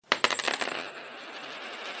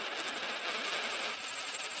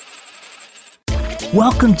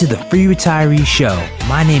Welcome to the Free Retiree Show.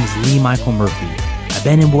 My name is Lee Michael Murphy. I've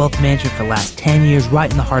been in wealth management for the last 10 years, right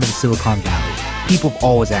in the heart of the Silicon Valley. People have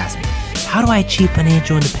always asked me, how do I achieve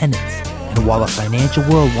financial independence? And while the financial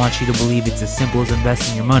world wants you to believe it's as simple as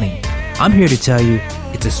investing your money, I'm here to tell you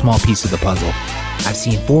it's a small piece of the puzzle. I've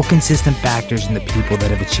seen 4 consistent factors in the people that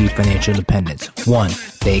have achieved financial independence. 1,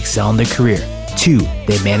 they excel in their career. 2,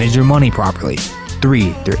 they manage their money properly.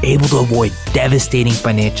 3, they're able to avoid devastating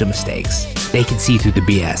financial mistakes. They can see through the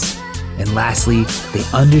BS. And lastly, they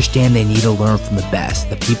understand they need to learn from the best,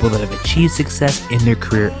 the people that have achieved success in their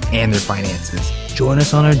career and their finances. Join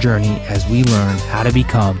us on our journey as we learn how to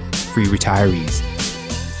become free retirees.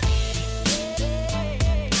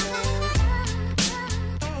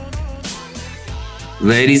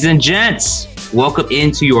 Ladies and gents, welcome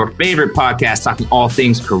into your favorite podcast, talking all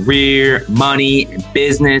things career, money, and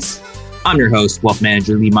business. I'm your host, wealth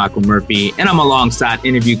manager Lee Michael Murphy, and I'm alongside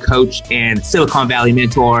interview coach and Silicon Valley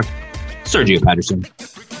mentor, Sergio Patterson.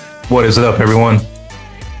 What is up, everyone?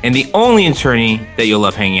 And the only attorney that you'll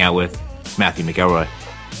love hanging out with, Matthew McElroy.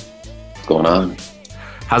 What's going on?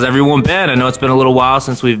 How's everyone been? I know it's been a little while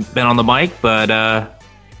since we've been on the mic, but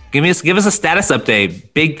give us a status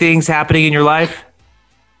update. Big things happening in your life?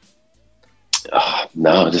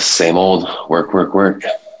 No, just same old work.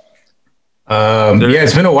 Yeah,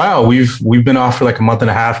 it's been a while. We've been off for like a month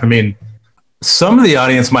and a half. I mean, some of the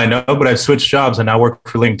audience might know, but I've switched jobs and now work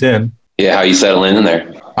for LinkedIn. Yeah, how you settling in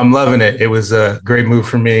there? I'm loving it. It was a great move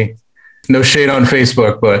for me. No shade on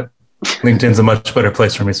Facebook, but LinkedIn's a much better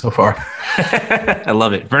place for me so far. I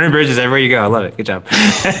love it. Burning bridges everywhere you go. I love it. Good job.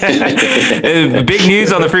 Big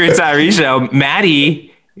news on the Free Retiree Show.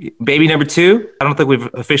 Maddie, baby number 2. I don't think we've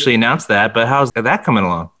officially announced that, but how's that coming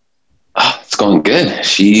along? It's going good.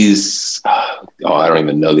 She's, I don't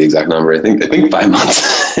even know the exact number. I think 5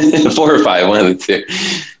 months, 4 or 5, one of the two.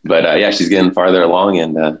 But yeah, she's getting farther along,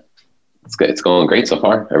 and it's good. It's going great so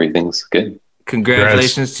far. Everything's good.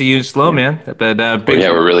 Congratulations to you, slow man. But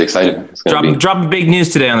yeah, we're really excited. Dropping big news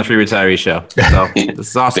today on the Free Retiree Show. So this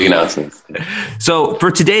is awesome. Big announcements. So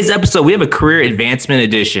for today's episode, we have a career advancement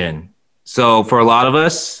edition. So for a lot of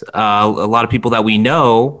us, a lot of people that we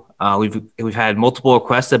know, we've had multiple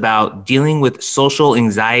requests about dealing with social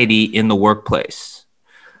anxiety in the workplace.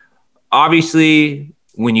 Obviously,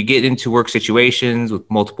 when you get into work situations with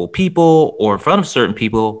multiple people or in front of certain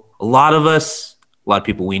people, a lot of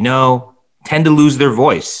people we know tend to lose their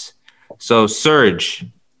voice. So Serge,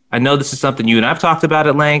 I know this is something you and I've talked about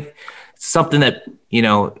at length. It's something that,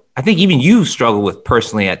 I think even you struggle with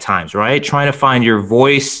personally at times, right? Trying to find your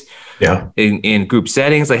voice in group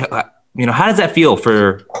settings. Like, how does that feel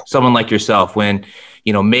for someone like yourself when,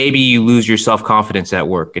 maybe you lose your self-confidence at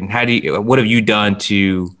work? And what have you done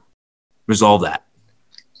to resolve that?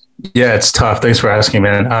 Yeah, it's tough. Thanks for asking,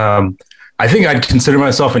 man. I think I'd consider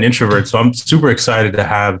myself an introvert, so I'm super excited to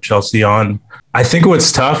have Chelsey on. I think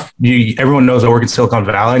what's tough, everyone knows I work in Silicon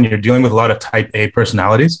Valley, and you're dealing with a lot of type A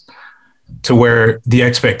personalities to where the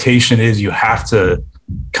expectation is you have to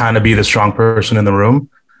kind of be the strong person in the room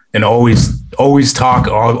and always talk,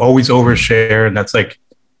 always overshare. And that's like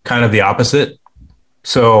kind of the opposite.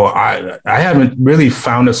 So I haven't really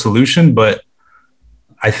found a solution, but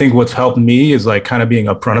I think what's helped me is like kind of being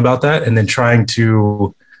upfront about that and then trying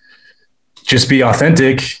to just be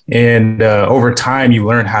authentic. And over time, you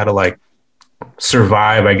learn how to like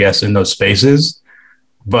survive, I guess, in those spaces.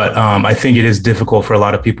 But I think it is difficult for a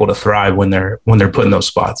lot of people to thrive when they're put in those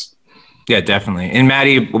spots. Yeah, definitely. And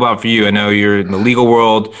Maddie, what about for you? I know you're in the legal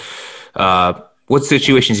world. What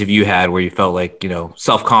situations have you had where you felt like,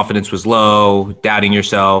 self-confidence was low, doubting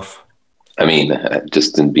yourself? I mean,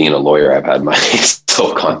 just in being a lawyer, I've had my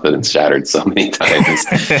self-confidence shattered so many times.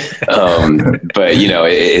 But,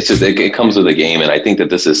 it's just, it comes with a game. And I think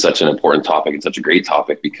that this is such an important topic and such a great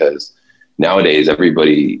topic because nowadays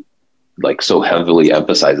everybody like so heavily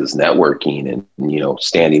emphasizes networking and,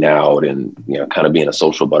 standing out and, kind of being a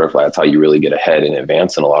social butterfly. That's how you really get ahead and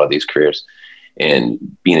advance in a lot of these careers.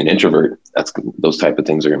 And being an introvert, those type of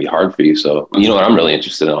things are going to be hard for you. So, what I'm really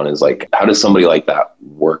interested in is like, how does somebody like that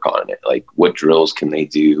work on it? Like what drills can they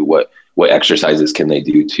do? What exercises can they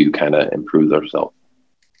do to kind of improve themselves?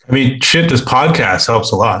 I mean, this podcast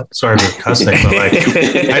helps a lot. Sorry for cussing, but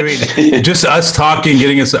I mean, just us talking,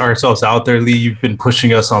 getting ourselves out there. Lee, you've been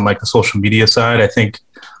pushing us on like the social media side. I think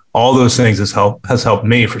all those things has helped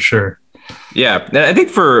me for sure. Yeah, I think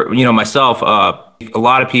for myself, a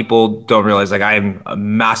lot of people don't realize like I am a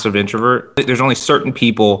massive introvert. There's only certain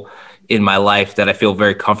people in my life that I feel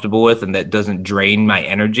very comfortable with and that doesn't drain my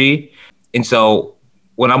energy. And so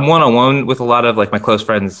when I'm one-on-one with a lot of like my close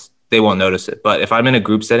friends, they won't notice it. But if I'm in a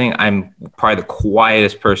group setting, I'm probably the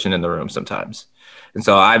quietest person in the room sometimes. And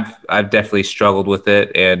so I've definitely struggled with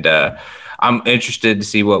it, and I'm interested to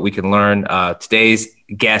see what we can learn. Today's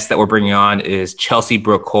guest that we're bringing on is Chelsey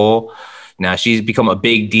Brooke Cole. Now, she's become a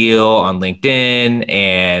big deal on LinkedIn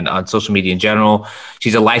and on social media in general.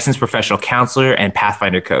 She's a licensed professional counselor and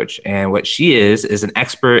Pathfinder coach. And what she is an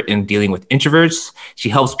expert in dealing with introverts. She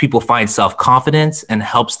helps people find self-confidence and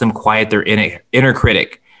helps them quiet their inner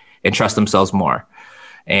critic and trust themselves more.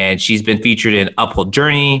 And she's been featured in Uphold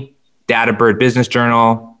Journey, Databird Business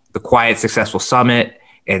Journal, The Quiet Successful Summit,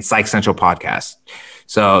 and Psych Central podcast.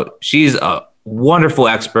 So she's a wonderful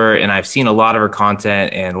expert, and I've seen a lot of her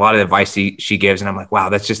content and a lot of advice she gives, and I'm like, wow,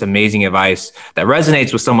 that's just amazing advice that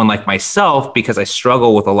resonates with someone like myself, because I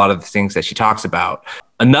struggle with a lot of the things that she talks about.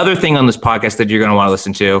 Another thing on this podcast that you're going to want to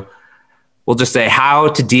listen to, we'll just say how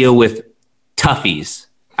to deal with toughies.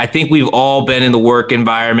 I think we've all been in the work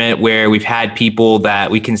environment where we've had people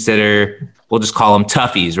that we consider, we'll just call them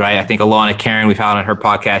toughies, right? I think Alana Karen, we've had on her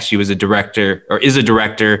podcast, she was a director or is a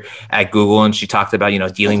director at Google. And she talked about,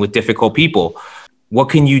 dealing with difficult people. What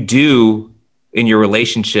can you do in your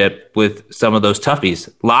relationship with some of those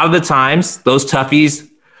toughies? A lot of the times those toughies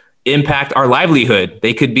impact our livelihood.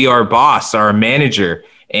 They could be our boss, our manager.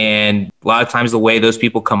 And a lot of times the way those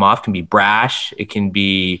people come off can be brash. It can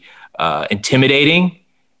be intimidating,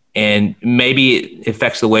 and maybe it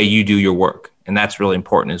affects the way you do your work. And that's really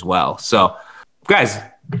important as well. So guys,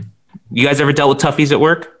 you guys ever dealt with toughies at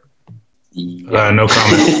work? No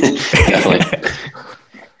comment. Definitely.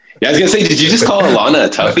 Yeah, I was gonna say, did you just call Alana a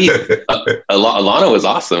toughie? Alana was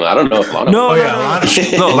awesome. I don't know if Alana.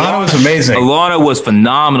 Alana was amazing. Alana was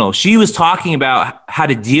phenomenal. She was talking about how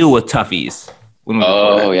to deal with toughies.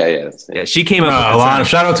 Yeah. She came up. Alana,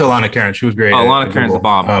 shout out to Alana Karen. She was great. Alana Karen's the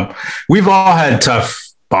bomb. We've all had tough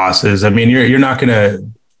bosses. I mean, you're not gonna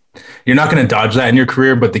dodge that in your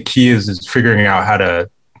career, but the key is figuring out how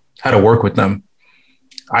to work with them.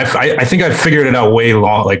 I think I've figured it out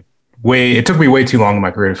it took me way too long in my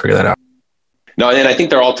career to figure that out. No, and I think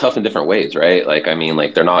they're all tough in different ways, right? Like, I mean,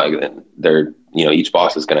 like they're each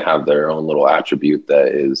boss is going to have their own little attribute that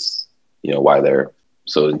is, why they're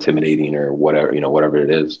so intimidating or whatever, whatever it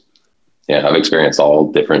is. Yeah. I've experienced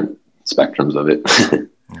all different spectrums of it.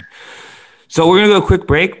 So we're going to go a quick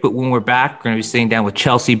break, but when we're back, we're going to be sitting down with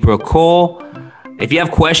Chelsey Brooke Cole. If you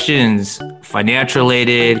have questions, financial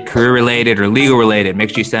related, career related, or legal related, make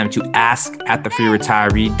sure you send them to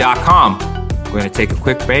ask@thefreeretiree.com. We're going to take a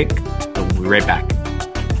quick break, and we'll be right back.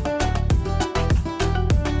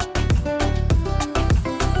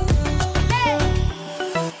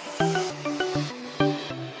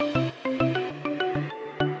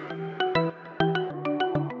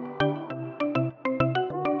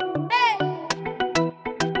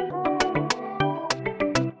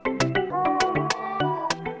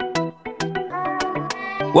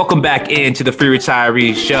 Welcome back into the Free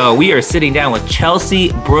Retiree Show. We are sitting down with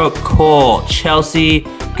Chelsey Brooke Cole. Chelsey,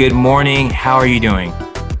 good morning. How are you doing?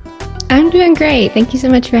 I'm doing great. Thank you so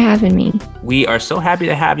much for having me. We are so happy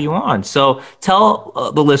to have you on. So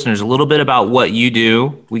tell the listeners a little bit about what you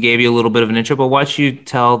do. We gave you a little bit of an intro, but why don't you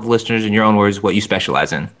tell the listeners in your own words what you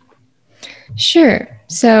specialize in? Sure.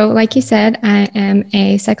 So like you said, I am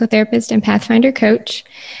a psychotherapist and Pathfinder coach.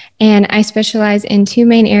 And I specialize in two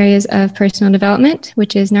main areas of personal development,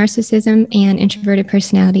 which is narcissism and introverted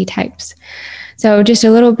personality types. So just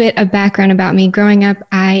a little bit of background about me. Growing up,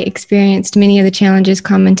 I experienced many of the challenges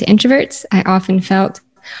common to introverts. I often felt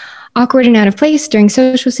awkward and out of place during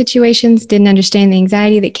social situations, didn't understand the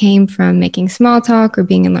anxiety that came from making small talk or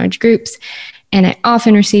being in large groups. And I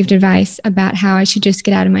often received advice about how I should just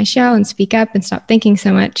get out of my shell and speak up and stop thinking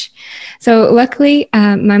so much. So luckily,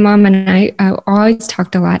 my mom and I always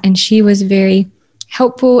talked a lot, and she was very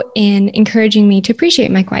helpful in encouraging me to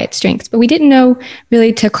appreciate my quiet strengths. But we didn't know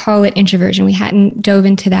really to call it introversion. We hadn't dove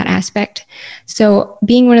into that aspect. So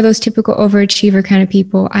being one of those typical overachiever kind of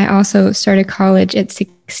people, I also started college at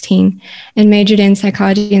 16 and majored in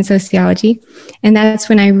psychology and sociology. And that's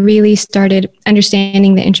when I really started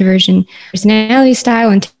understanding the introversion personality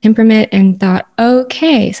style and temperament and thought,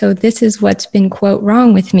 okay, so this is what's been, quote,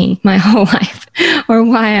 wrong with me my whole life, or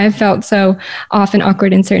why I felt so often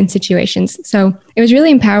awkward in certain situations. So it was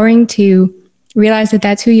really empowering to realize that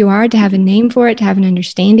that's who you are, to have a name for it, to have an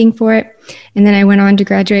understanding for it. And then I went on to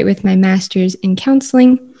graduate with my master's in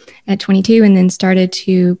counseling at 22 and then started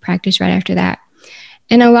to practice right after that.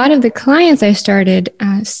 And a lot of the clients I started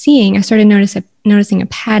seeing, I started noticing a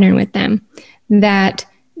pattern with them, that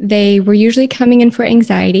they were usually coming in for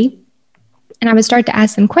anxiety. And I would start to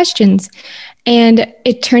ask them questions. And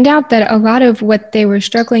it turned out that a lot of what they were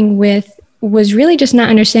struggling with was really just not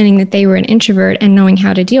understanding that they were an introvert and knowing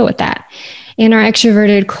how to deal with that. in our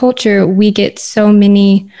extroverted culture, we get so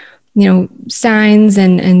many, signs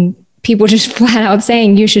and people just flat out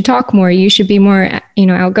saying you should talk more, you should be more,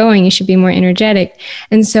 outgoing, you should be more energetic.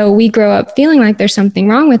 And so we grow up feeling like there's something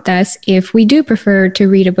wrong with us if we do prefer to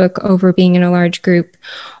read a book over being in a large group,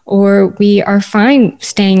 or we are fine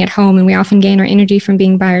staying at home and we often gain our energy from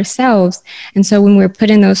being by ourselves. And so when we're put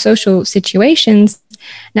in those social situations,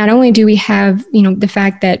 not only do we have, the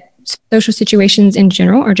fact that social situations in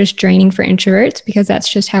general are just draining for introverts because that's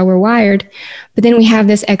just how we're wired. But then we have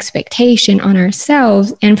this expectation on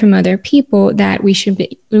ourselves and from other people that we should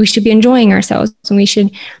be enjoying ourselves, and we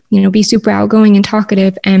should, be super outgoing and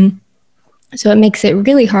talkative. And so it makes it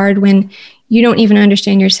really hard when you don't even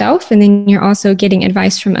understand yourself, and then you're also getting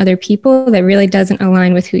advice from other people that really doesn't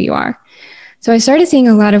align with who you are. So I started seeing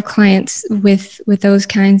a lot of clients with those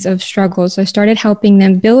kinds of struggles. So I started helping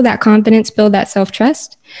them build that confidence, build that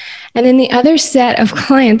self-trust. And then the other set of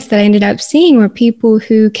clients that I ended up seeing were people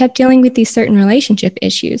who kept dealing with these certain relationship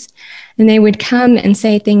issues. And they would come and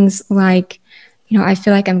say things like, I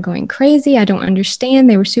feel like I'm going crazy. I don't understand.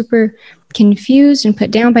 They were super confused and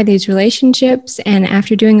put down by these relationships. And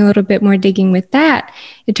after doing a little bit more digging with that,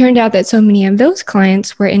 it turned out that so many of those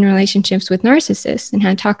clients were in relationships with narcissists and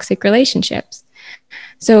had toxic relationships.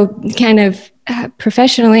 So kind of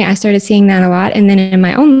professionally, I started seeing that a lot. And then in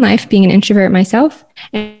my own life, being an introvert myself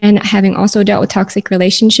and having also dealt with toxic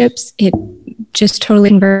relationships, it just totally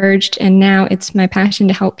converged. And now it's my passion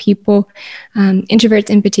to help people, introverts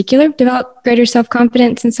in particular, develop greater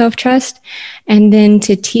self-confidence and self-trust, and then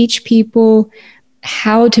to teach people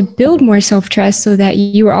how to build more self-trust so that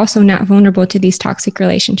you are also not vulnerable to these toxic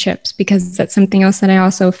relationships. Because that's something else that I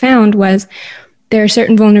also found was there are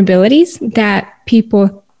certain vulnerabilities that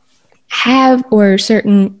people have, or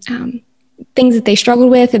certain things that they struggle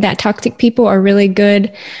with that toxic people are really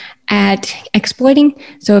good at exploiting.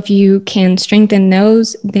 So if you can strengthen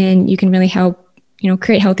those, then you can really help,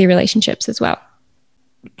 create healthy relationships as well.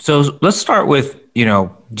 So let's start with,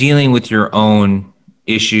 dealing with your own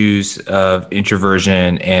issues of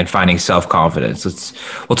introversion and finding self-confidence.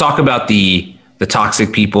 We'll talk about the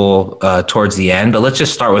toxic people towards the end, but let's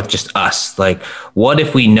just start with just us. Like, what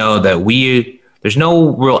if we know that there's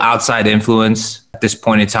no real outside influence at this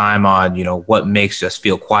point in time on, what makes us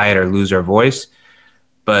feel quiet or lose our voice.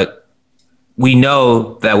 But we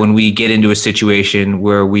know that when we get into a situation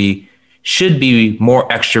where we should be more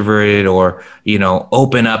extroverted or,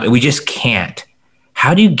 open up, and we just can't.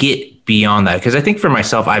 How do you get beyond that? Because I think for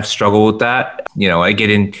myself, I've struggled with that. I get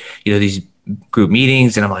in, these group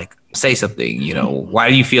meetings and I'm like, say something, why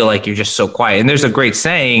do you feel like you're just so quiet? And there's a great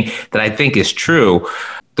saying that I think is true.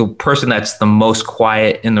 The person that's the most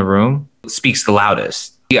quiet in the room speaks the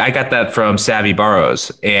loudest. I got that from Savvy Burrows.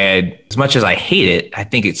 And as much as I hate it, I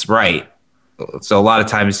think it's right. So a lot of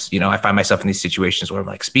times, I find myself in these situations where I'm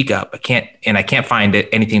like, speak up. I can't find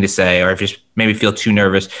anything to say, or I just maybe feel too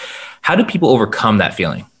nervous. How do people overcome that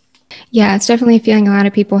feeling? Yeah, it's definitely a feeling a lot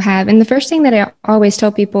of people have. And the first thing that I always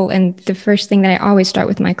tell people, and the first thing that I always start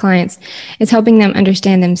with my clients, is helping them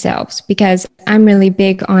understand themselves, because I'm really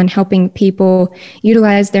big on helping people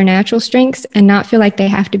utilize their natural strengths and not feel like they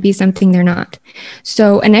have to be something they're not.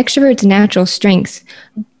 So an extrovert's natural strengths,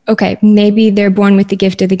 okay, maybe they're born with the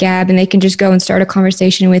gift of the gab and they can just go and start a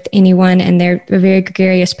conversation with anyone and they're a very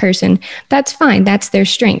gregarious person. That's fine. That's their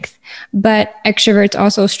strength. But extroverts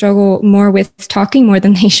also struggle more with talking more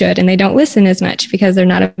than they should, and they don't listen as much because they're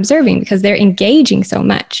not observing, because they're engaging so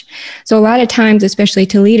much. So a lot of times, especially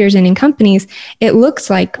to leaders and in companies, it looks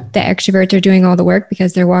like the extroverts are doing all the work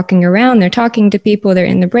because they're walking around, they're talking to people, they're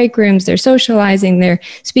in the break rooms, they're socializing, they're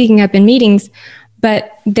speaking up in meetings,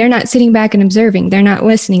 but they're not sitting back and observing. They're not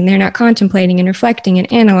listening. They're not contemplating and reflecting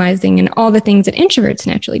and analyzing and all the things that introverts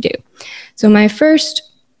naturally do. So my first,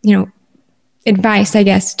 advice, I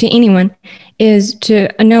guess, to anyone is to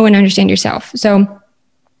know and understand yourself. So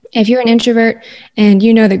if you're an introvert and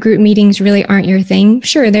you know that group meetings really aren't your thing,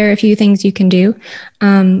 sure, there are a few things you can do.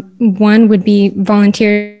 One would be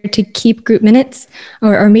volunteer to keep group minutes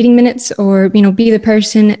or meeting minutes, or, be the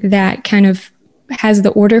person that kind of has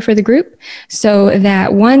the order for the group, so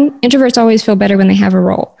that introverts always feel better when they have a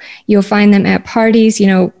role. You'll find them at parties,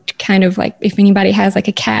 kind of like if anybody has like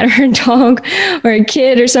a cat or a dog or a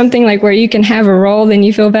kid or something, like where you can have a role, then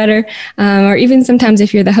you feel better. Or even sometimes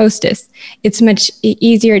if you're the hostess, it's much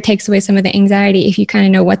easier. It takes away some of the anxiety if you kind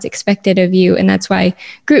of know what's expected of you. And that's why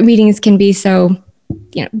group meetings can be so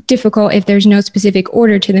difficult if there's no specific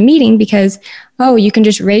order to the meeting, because, you can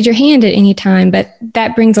just raise your hand at any time, but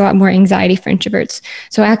that brings a lot more anxiety for introverts.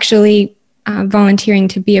 So actually volunteering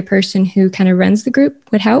to be a person who kind of runs the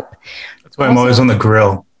group would help. That's why I'm always on the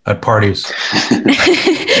grill. at parties.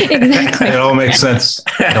 Exactly. It all makes sense.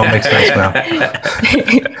 It all makes sense now.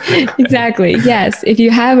 Exactly. Yes. If you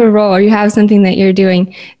have a role or you have something that you're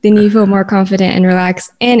doing, then you feel more confident and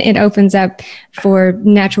relaxed, and it opens up for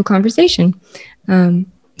natural conversation.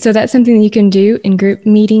 So that's something that you can do in group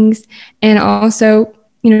meetings, and also,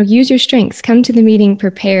 use your strengths. Come to the meeting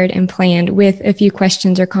prepared and planned with a few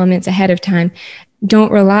questions or comments ahead of time.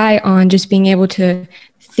 Don't rely on just being able to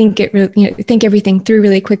think everything through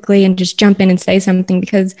really quickly and just jump in and say something,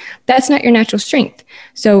 because that's not your natural strength.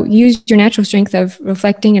 So use your natural strength of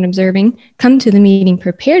reflecting and observing. Come to the meeting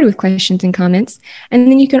prepared with questions and comments, and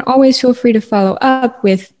then you can always feel free to follow up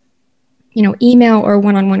with email or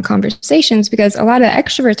one-on-one conversations, because a lot of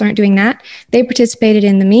extroverts aren't doing that. They participated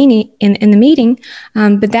in the meeting,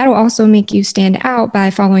 but that'll also make you stand out by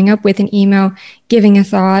following up with an email, giving a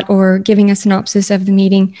thought, or giving a synopsis of the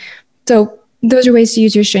meeting. So those are ways to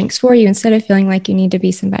use your strengths for you instead of feeling like you need to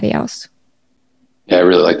be somebody else. Yeah, I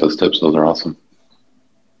really like those tips. Those are awesome.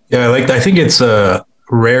 Yeah, I think it's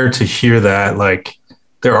rare to hear that. Like,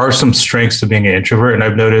 there are some strengths to being an introvert, and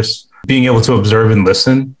I've noticed being able to observe and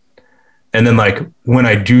listen. And then when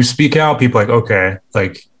I do speak out, people are like, okay,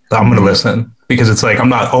 I'm going to listen, because it's I'm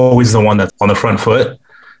not always the one that's on the front foot.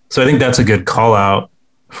 So I think that's a good call out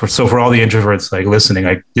for all the introverts,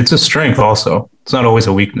 listening, it's a strength also. It's not always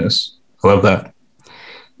a weakness. I love that.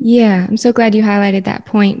 Yeah, I'm so glad you highlighted that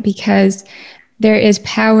point, because there is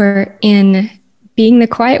power in being the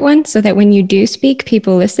quiet one, so that when you do speak,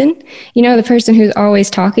 people listen. The person who's always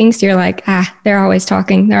talking, so you're like, they're always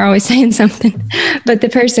talking, they're always saying something. But the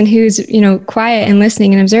person who's, quiet and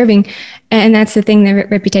listening and observing, and that's the thing, the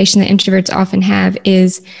reputation that introverts often have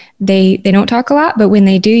is they don't talk a lot, but when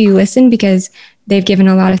they do, you listen, because they've given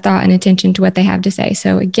a lot of thought and attention to what they have to say.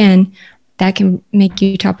 So again, that can make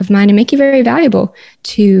you top of mind and make you very valuable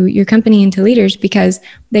to your company and to leaders, because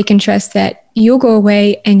they can trust that you'll go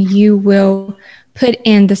away and you will put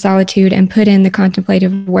in the solitude and put in the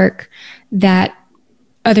contemplative work that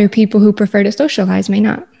other people who prefer to socialize may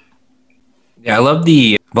not. Yeah, I love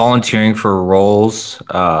the volunteering for roles,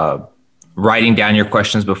 writing down your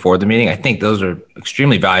questions before the meeting. I think those are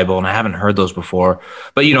extremely valuable, and I haven't heard those before.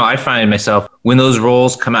 But, I find myself, when those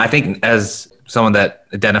roles come out, I think as someone that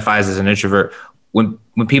identifies as an introvert, when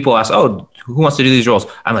people ask, oh, who wants to do these roles?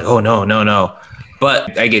 I'm like, oh, no.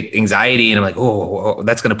 But I get anxiety, and I'm like, oh,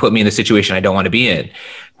 that's going to put me in a situation I don't want to be in.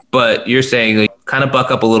 But you're saying kind of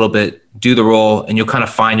buck up a little bit, do the role, and you'll kind of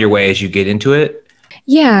find your way as you get into it.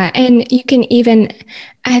 Yeah. And you can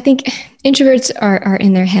I think introverts are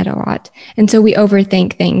in their head a lot. And so we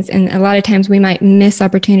overthink things. And a lot of times we might miss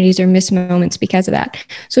opportunities or miss moments because of that.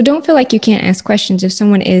 So don't feel like you can't ask questions if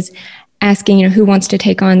someone is asking, who wants to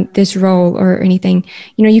take on this role or anything.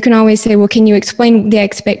 You can always say, well, can you explain the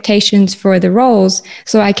expectations for the roles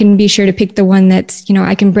so I can be sure to pick the one that's,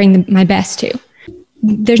 I can bring my best to.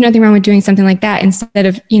 There's nothing wrong with doing something like that, instead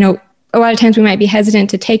of, a lot of times we might be hesitant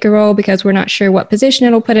to take a role because we're not sure what position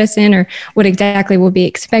it'll put us in or what exactly will be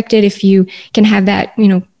expected. If you can have that,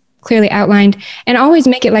 clearly outlined, and always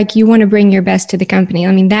make it like you want to bring your best to the company.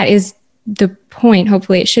 I mean, that is the point,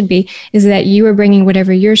 hopefully it should be, is that you are bringing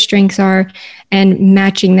whatever your strengths are and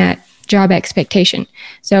matching that job expectation.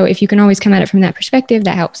 So if you can always come at it from that perspective,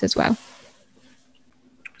 that helps as well.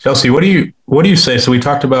 Chelsey, what do you say? So we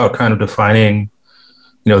talked about kind of defining,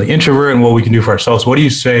 the introvert and what we can do for ourselves. What do you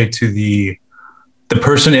say to the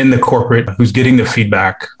person in the corporate who's getting the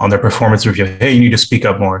feedback on their performance review? Hey, you need to speak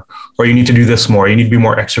up more, or you need to do this more. You need to be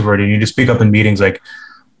more extroverted. You need to speak up in meetings.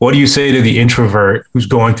 What do you say to the introvert who's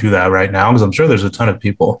going through that right now? Because I'm sure there's a ton of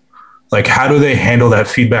people. How do they handle that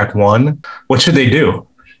feedback? One, what should they do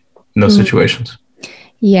in those situations?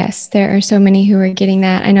 Yes, there are so many who are getting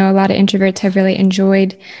that. I know a lot of introverts have really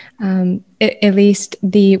enjoyed at least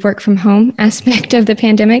the work from home aspect of the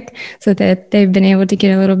pandemic, so that they've been able to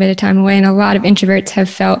get a little bit of time away. And a lot of introverts have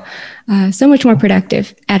felt so much more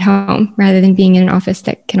productive at home rather than being in an office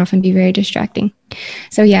that can often be very distracting.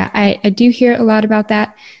 So yeah, I do hear a lot about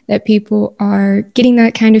that people are getting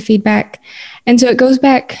that kind of feedback. And so it goes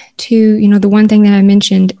back to, the one thing that I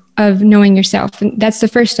mentioned of knowing yourself. And that's the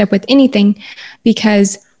first step with anything,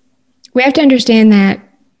 because we have to understand that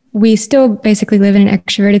we still basically live in an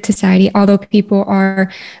extroverted society. Although people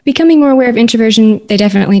are becoming more aware of introversion, they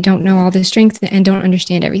definitely don't know all the strengths and don't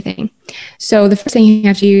understand everything. So the first thing you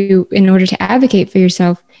have to do in order to advocate for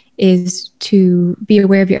yourself is to be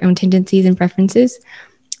aware of your own tendencies and preferences.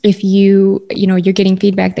 If you're getting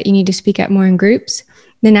feedback that you need to speak up more in groups,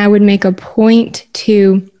 then I would make a point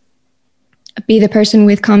to be the person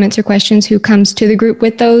with comments or questions who comes to the group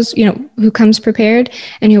with those, who comes prepared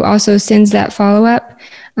and who also sends that follow-up.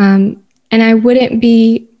 And I wouldn't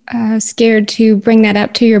be scared to bring that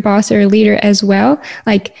up to your boss or a leader as well.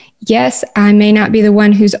 Like, yes, I may not be the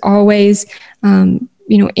one who's always,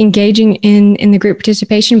 engaging in the group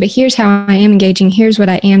participation, but here's how I am engaging. Here's what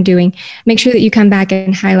I am doing. Make sure that you come back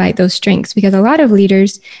and highlight those strengths, because a lot of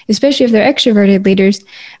leaders, especially if they're extroverted leaders,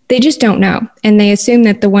 they just don't know. And they assume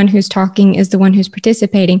that the one who's talking is the one who's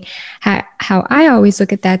participating. How I always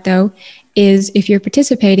look at that, though, is if you're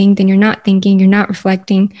participating, then you're not thinking, you're not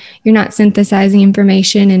reflecting, you're not synthesizing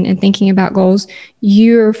information and thinking about goals.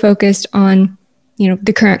 You're focused on,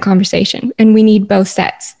 the current conversation. And we need both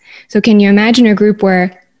sets. So can you imagine a group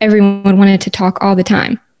where everyone wanted to talk all the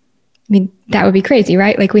time? I mean, that would be crazy,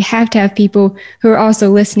 right? Like, we have to have people who are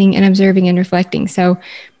also listening and observing and reflecting. So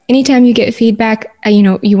anytime you get feedback,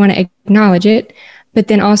 you want to acknowledge it, but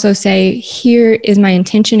then also say, here is my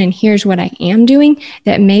intention and here's what I am doing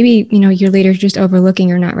that maybe, your leader's just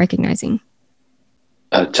overlooking or not recognizing.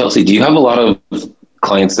 Chelsey, do you have a lot of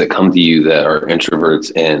clients that come to you that are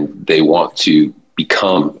introverts and they want to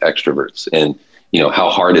become extroverts? And how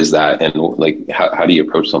hard is that? And like, how do you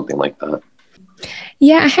approach something like that?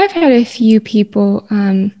 Yeah, I have had a few people,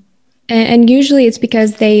 and usually it's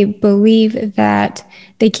because they believe that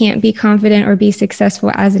they can't be confident or be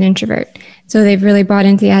successful as an introvert. So they've really bought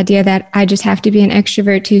into the idea that I just have to be an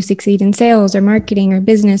extrovert to succeed in sales or marketing or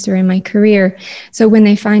business or in my career. So when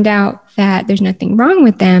they find out that there's nothing wrong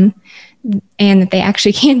with them and that they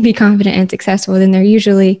actually can be confident and successful, then they're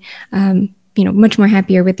usually much more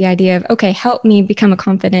happier with the idea of, okay, help me become a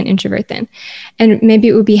confident introvert then. And maybe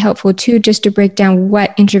it would be helpful too, just to break down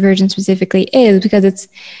what introversion specifically is, because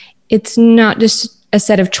it's not just a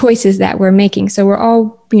set of choices that we're making. So we're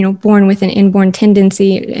all, born with an inborn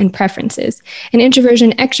tendency and preferences. And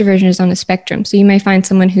introversion, extroversion is on a spectrum. So you may find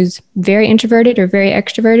someone who's very introverted or very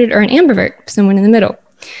extroverted, or an ambivert, someone in the middle.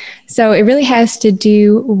 So it really has to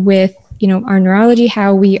do with, our neurology,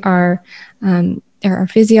 how we are, our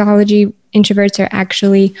physiology. Introverts are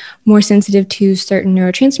actually more sensitive to certain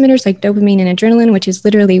neurotransmitters like dopamine and adrenaline, which is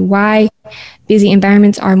literally why busy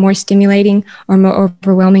environments are more stimulating or more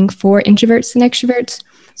overwhelming for introverts than extroverts.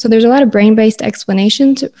 So there's a lot of brain-based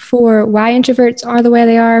explanations for why introverts are the way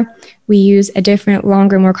they are. We use a different,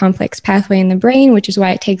 longer, more complex pathway in the brain, which is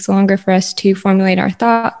why it takes longer for us to formulate our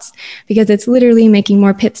thoughts, because it's literally making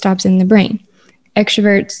more pit stops in the brain.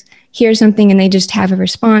 Extroverts hear something and they just have a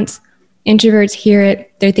response. Introverts hear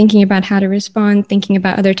it, they're thinking about how to respond, thinking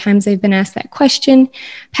about other times they've been asked that question,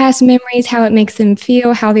 past memories, how it makes them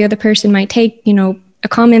feel, how the other person might take, a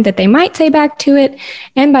comment that they might say back to it.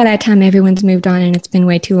 And by that time, everyone's moved on and it's been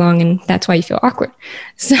way too long, and that's why you feel awkward.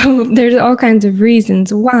 So there's all kinds of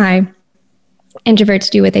reasons why introverts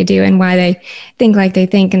do what they do and why they think like they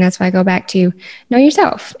think. And that's why I go back to know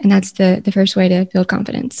yourself. And that's the first way to build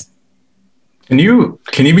confidence. Can you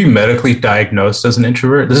be medically diagnosed as an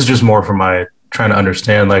introvert? This is just more for my trying to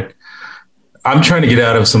understand. Like, I'm trying to get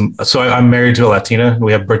out of I'm married to a Latina.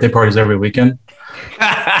 We have birthday parties every weekend.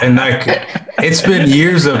 And like, it's been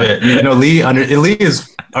years of it. Lee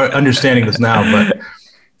is understanding this now, but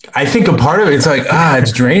I think a part of it, it's like,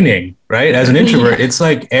 it's draining, right? As an introvert, it's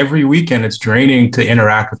like every weekend it's draining to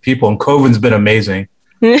interact with people, and COVID's been amazing.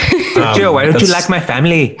 Joe, why don't you like my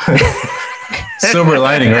family? Silver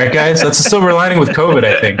lining, right, guys? That's a silver lining with COVID,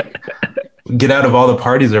 I think. Get out of all the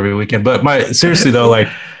parties every weekend. But seriously though, like,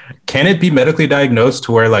 can it be medically diagnosed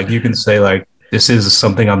to where like you can say like, this is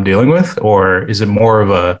something I'm dealing with? Or is it more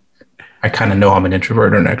of I kind of know I'm an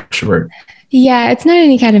introvert or an extrovert? Yeah, it's not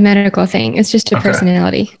any kind of medical thing. It's just a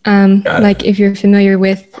personality. Like if you're familiar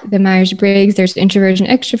with the Myers-Briggs, there's introversion,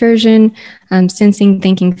 extroversion, sensing,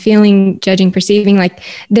 thinking, feeling, judging, perceiving. Like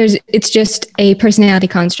it's just a personality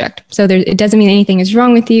construct. So it doesn't mean anything is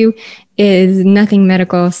wrong with you. It is nothing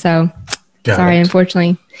medical. So sorry,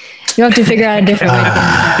 unfortunately. You'll have to figure out a different way to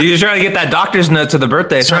get it. You're trying to get that doctor's note to the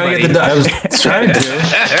birthday. I was trying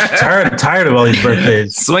to. Tired of all these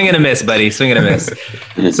birthdays. Swing and a miss, buddy. Swing and a miss.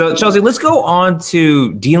 So, Chelsey, let's go on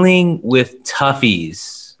to dealing with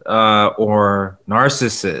toughies or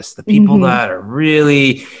narcissists, the people that are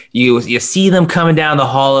really, you see them coming down the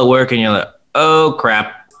hall at work and you're like, oh,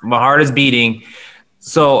 crap, my heart is beating.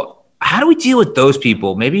 So how do we deal with those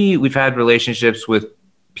people? Maybe we've had relationships with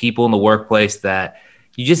people in the workplace that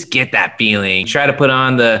you just get that feeling. You try to put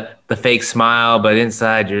on the fake smile, but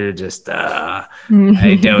inside you're just, I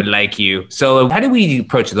don't like you. So how do we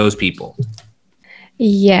approach those people?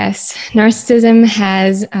 Yes, narcissism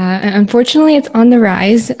has, unfortunately, it's on the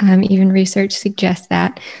rise. Even research suggests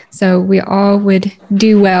that. So we all would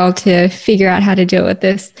do well to figure out how to deal with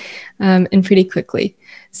this and pretty quickly.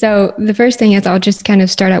 So the first thing is I'll just kind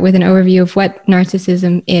of start out with an overview of what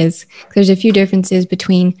narcissism is. There's a few differences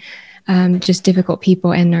between just difficult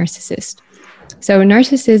people and narcissists. So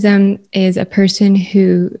narcissism is a person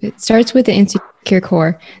who starts with the insecure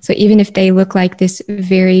core. So even if they look like this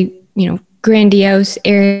very, grandiose,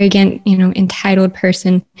 arrogant, entitled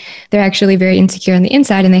person, they're actually very insecure on the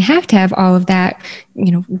inside, and they have to have all of that,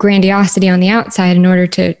 grandiosity on the outside in order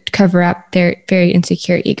to cover up their very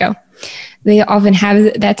insecure ego. They often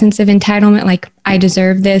have that sense of entitlement, like, I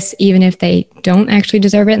deserve this, even if they don't actually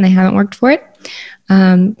deserve it and they haven't worked for it.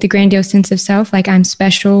 The grandiose sense of self, like I'm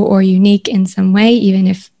special or unique in some way, even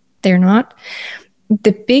if they're not.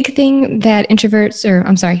 The big thing that narcissists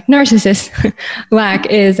lack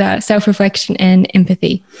is self-reflection and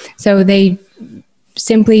empathy. So they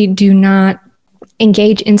simply do not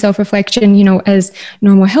engage in self-reflection, as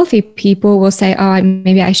normal healthy people will say, oh,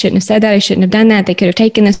 maybe I shouldn't have said that. I shouldn't have done that. They could have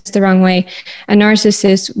taken this the wrong way. A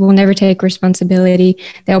narcissist will never take responsibility.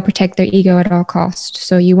 They'll protect their ego at all costs.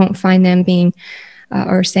 So you won't find them being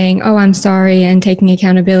or saying, oh, I'm sorry, and taking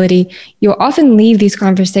accountability. You'll often leave these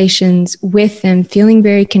conversations with them feeling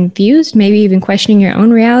very confused, maybe even questioning your own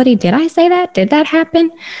reality. Did I say that? Did that happen?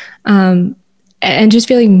 And just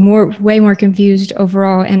feeling way more confused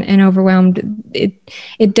overall and overwhelmed.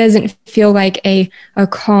 It doesn't feel like a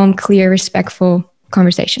calm, clear, respectful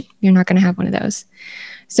conversation. You're not going to have one of those.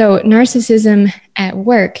 So narcissism at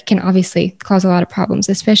work can obviously cause a lot of problems,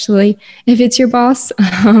 especially if it's your boss.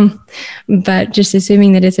 But just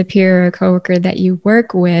assuming that it's a peer or a coworker that you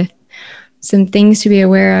work with, some things to be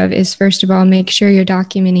aware of is, first of all, make sure you're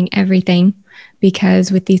documenting everything,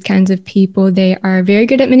 because with these kinds of people, they are very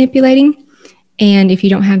good at manipulating. And if you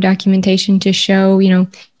don't have documentation to show,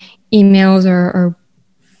 emails or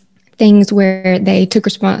things where they took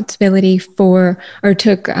responsibility for or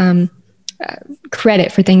took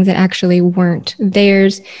credit for things that actually weren't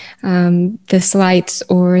theirs, the slights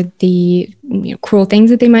or the cruel things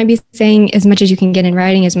that they might be saying, as much as you can get in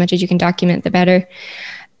writing, as much as you can document, the better.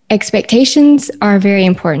 Expectations are very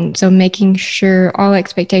important. So making sure all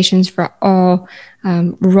expectations for all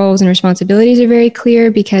roles and responsibilities are very clear,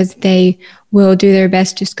 because they will do their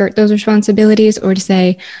best to skirt those responsibilities or to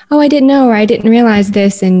say, oh, I didn't know, or I didn't realize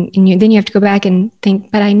this. And then you have to go back and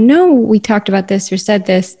think, but I know we talked about this or said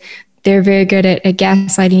this. They're very good at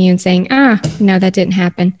gaslighting you and saying, no, that didn't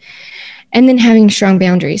happen. And then having strong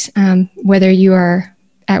boundaries, whether you are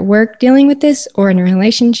at work dealing with this or in a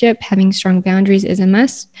relationship, having strong boundaries is a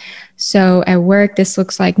must. So at work, this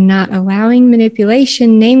looks like not allowing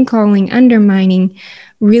manipulation, name calling, undermining,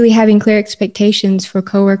 really having clear expectations for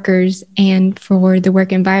coworkers and for the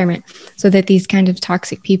work environment so that these kind of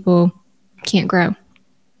toxic people can't grow.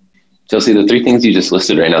 Chelsey, the three things you just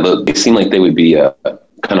listed right now, they seem like they would be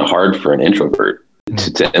kind of hard for an introvert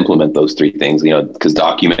to implement those three things, because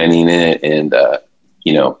documenting it and,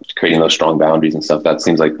 creating those strong boundaries and stuff, that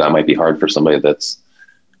seems like that might be hard for somebody that's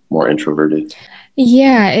more introverted.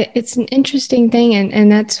 Yeah, it's an interesting thing.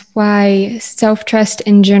 And that's why self-trust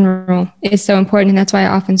in general is so important. And that's why I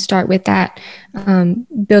often start with that,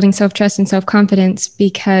 building self-trust and self-confidence,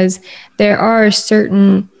 because there are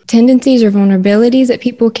certain tendencies or vulnerabilities that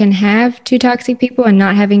people can have to toxic people, and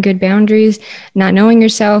not having good boundaries, not knowing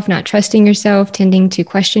yourself, not trusting yourself, tending to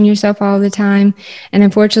question yourself all the time. And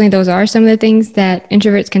unfortunately, those are some of the things that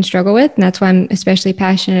introverts can struggle with. And that's why I'm especially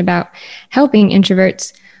passionate about helping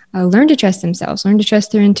introverts learn to trust themselves, learn to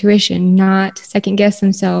trust their intuition, not second guess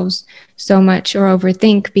themselves so much or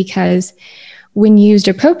overthink, because when used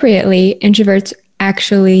appropriately, introverts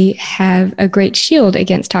actually have a great shield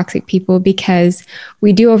against toxic people, because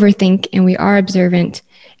we do overthink and we are observant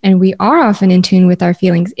and we are often in tune with our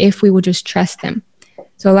feelings if we will just trust them.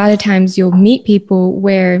 So a lot of times you'll meet people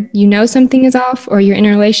where something is off, or you're in a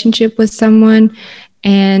relationship with someone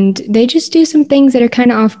and they just do some things that are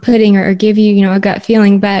kind of off-putting or give you, a gut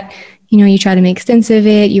feeling, but, you try to make sense of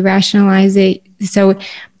it, you rationalize it. So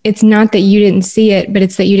it's not that you didn't see it, but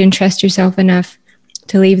it's that you didn't trust yourself enough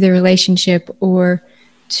to leave the relationship or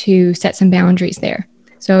to set some boundaries there.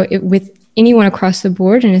 So with anyone across the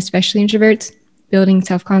board, and especially introverts, building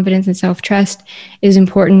self-confidence and self-trust is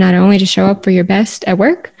important, not only to show up for your best at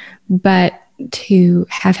work, but to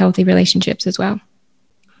have healthy relationships as well.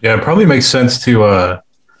 Yeah, it probably makes sense to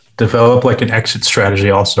develop like an exit strategy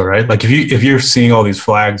also, right? Like if you're seeing all these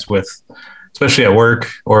flags with, especially at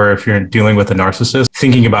work, or if you're dealing with a narcissist,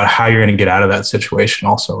 thinking about how you're going to get out of that situation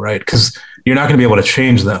also, right? Because you're not going to be able to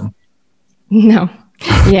change them. No.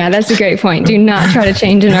 Yeah, that's a great point. Do not try to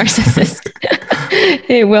change a narcissist.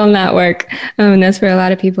 It will not work. And that's where a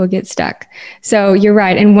lot of people get stuck. So you're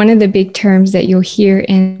right. And one of the big terms that you'll hear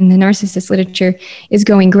in the narcissist literature is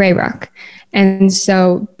going gray rock. And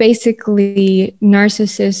so basically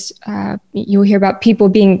narcissists, you'll hear about people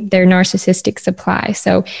being their narcissistic supply.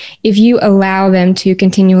 So if you allow them to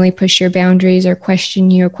continually push your boundaries or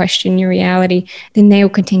question you or question your reality, then they will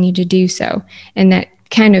continue to do so. And that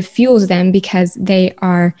kind of fuels them because they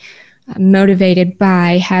are motivated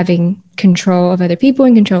by having control of other people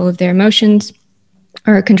and control of their emotions,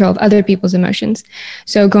 or control of other people's emotions.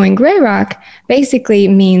 So going gray rock basically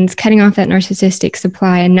means cutting off that narcissistic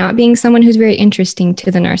supply and not being someone who's very interesting to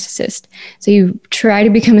the narcissist. So you try to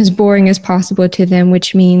become as boring as possible to them,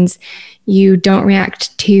 which means you don't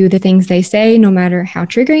react to the things they say, no matter how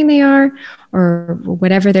triggering they are or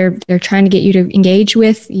whatever they're trying to get you to engage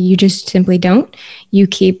with. You just simply don't. You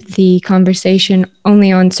keep the conversation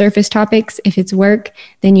only on surface topics. If it's work,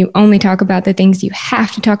 then you only talk about the things you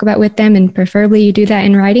have to talk about with them, and preferably you do that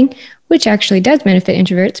in writing, which actually does benefit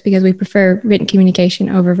introverts because we prefer written communication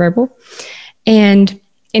over verbal. And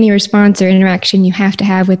any response or interaction you have to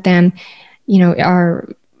have with them, are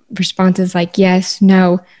responses like yes,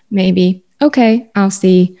 no, maybe, okay, I'll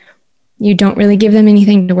see. You don't really give them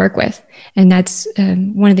anything to work with. And that's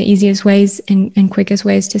one of the easiest ways and quickest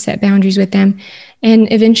ways to set boundaries with them.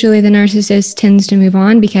 And eventually the narcissist tends to move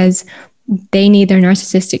on because they need their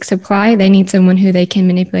narcissistic supply. They need someone who they can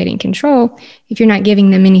manipulate and control. If you're not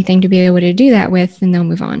giving them anything to be able to do that with, then they'll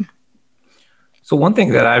move on. So one thing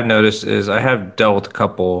that I've noticed is I have dealt with a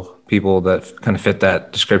couple people that kind of fit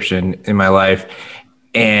that description in my life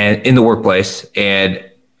and in the workplace. And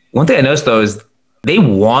one thing I noticed though is they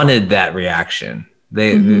wanted that reaction.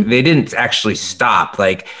 They didn't actually stop.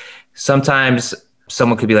 Like sometimes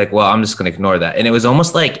someone could be like, well, I'm just going to ignore that. And it was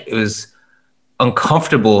almost like it was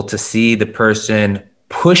uncomfortable to see the person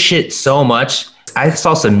push it so much. I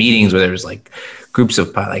saw some meetings where there was like groups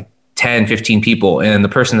of like 10, 15 people. And the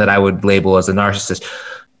person that I would label as a narcissist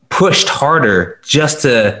pushed harder just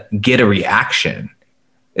to get a reaction.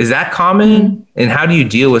 Is that common? And how do you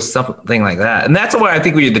deal with something like that? And that's why I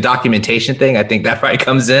think the documentation thing, I think that probably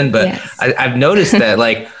comes in. But yes. I've noticed that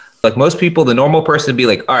like most people, the normal person would be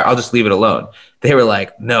like, all right, I'll just leave it alone. They were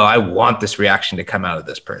like, no, I want this reaction to come out of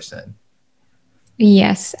this person.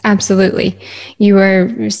 Yes, absolutely. You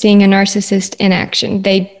are seeing a narcissist in action.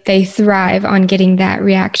 They thrive on getting that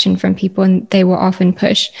reaction from people, and they will often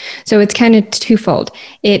push. So it's kind of twofold.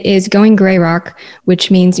 It is going gray rock,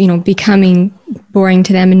 which means, becoming boring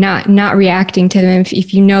to them and not reacting to them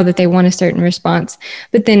if you know that they want a certain response.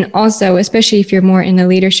 But then also, especially if you're more in a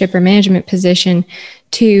leadership or management position,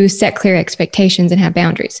 to set clear expectations and have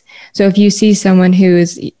boundaries. So if you see someone who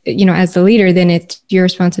is, as the leader, then it's your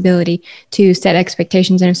responsibility to set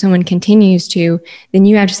expectations. And if someone continues to, then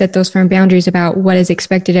you have to set those firm boundaries about what is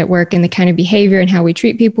expected at work and the kind of behavior and how we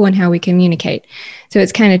treat people and how we communicate. So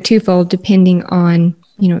it's kind of twofold depending on,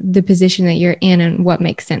 the position that you're in and what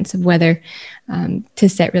makes sense of whether to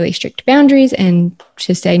set really strict boundaries and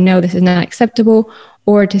to say, no, this is not acceptable,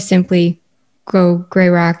 or to simply go gray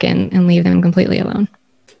rock and leave them completely alone.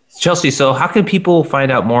 Chelsey, so how can people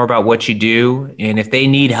find out more about what you do? And if they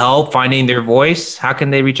need help finding their voice, how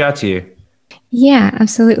can they reach out to you? Yeah,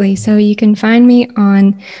 absolutely. So you can find me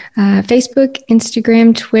on Facebook,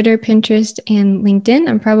 Instagram, Twitter, Pinterest, and LinkedIn.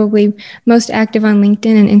 I'm probably most active on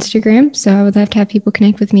LinkedIn and Instagram, so I would love to have people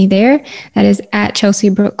connect with me there. That is at Chelsey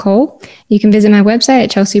Brooke Cole. You can visit my website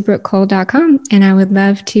at chelseybrookecole.com, and I would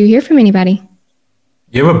love to hear from anybody.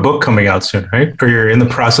 You have a book coming out soon, right? Or you're in the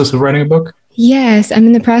process of writing a book? Yes, I'm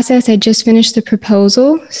in the process. I just finished the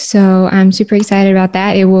proposal, so I'm super excited about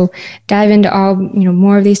that. It will dive into all,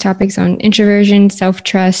 more of these topics on introversion,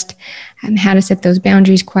 self-trust, how to set those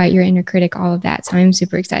boundaries, quiet your inner critic, all of that. So I'm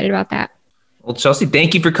super excited about that. Well, Chelsey,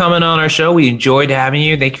 thank you for coming on our show. We enjoyed having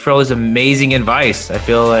you. Thank you for all this amazing advice. I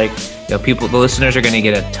feel like the listeners are going to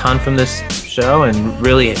get a ton from this show and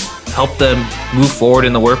really help them move forward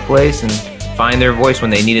in the workplace and find their voice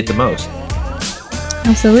when they need it the most.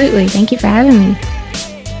 Absolutely. Thank you for having me.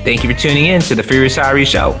 Thank you for tuning in to the Free Retiree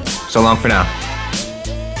Show. So long for now.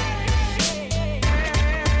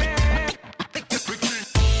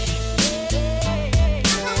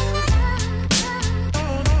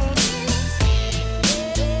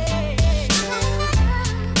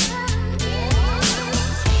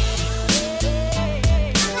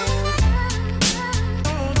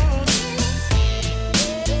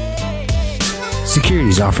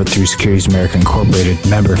 Securities offered through Securities America Incorporated,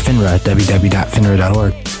 member FINRA,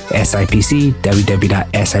 www.finra.org, SIPC,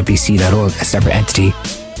 www.sipc.org, a separate entity.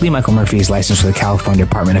 Lee Michael Murphy is licensed with the California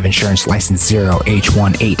Department of Insurance, license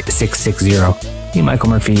 0H18660. Lee Michael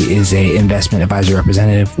Murphy is an investment advisor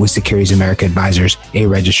representative with Securities America Advisors, a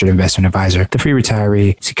registered investment advisor. The Free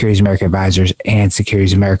Retiree, Securities America Advisors, and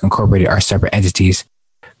Securities America Incorporated are separate entities.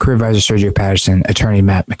 Career advisor Sergio Patterson, attorney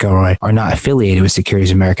Matt McElroy are not affiliated with Securities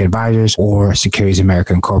America Advisors or Securities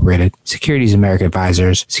America Incorporated. Securities America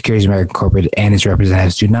Advisors, Securities America Incorporated, and its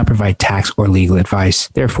representatives do not provide tax or legal advice.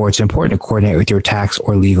 Therefore, it's important to coordinate with your tax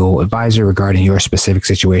or legal advisor regarding your specific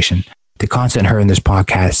situation. The content heard in this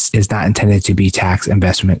podcast is not intended to be tax,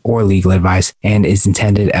 investment, or legal advice and is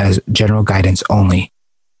intended as general guidance only.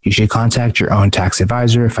 You should contact your own tax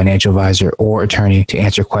advisor, financial advisor, or attorney to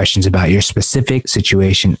answer questions about your specific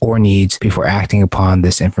situation or needs before acting upon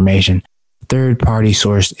this information. Third-party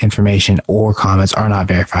sourced information or comments are not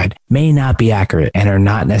verified, may not be accurate, and are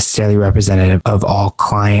not necessarily representative of all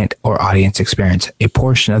client or audience experience. A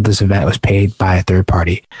portion of this event was paid by a third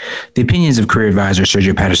party. The opinions of career advisor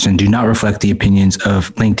Sergio Patterson do not reflect the opinions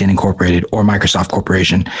of LinkedIn Incorporated or Microsoft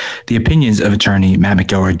Corporation. The opinions of attorney Matt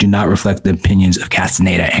McElroy do not reflect the opinions of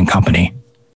Castaneda and Company.